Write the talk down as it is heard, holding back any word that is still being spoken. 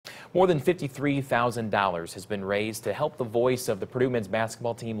More than $53,000 has been raised to help the voice of the Purdue men's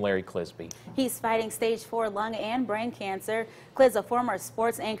basketball team, Larry Clisby. He's fighting stage 4 lung and brain cancer. Clis, a former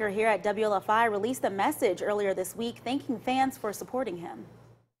sports anchor here at WLFI, released a message earlier this week thanking fans for supporting him.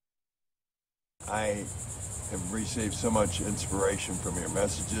 I have received so much inspiration from your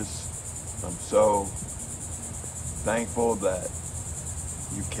messages. I'm so thankful that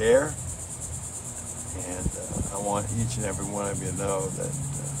you care, and I want each and every one of you to know that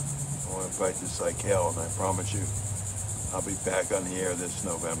I want to fight this like hell, and I promise you I'll be back on the air this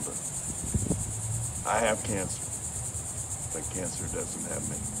November. I have cancer, but cancer doesn't have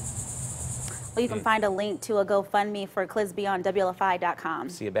me. Well, you can find a link to a GoFundMe for Clisby on WLFI.com.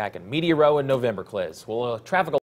 See you back in Media Row in November, Clis. Well, traffic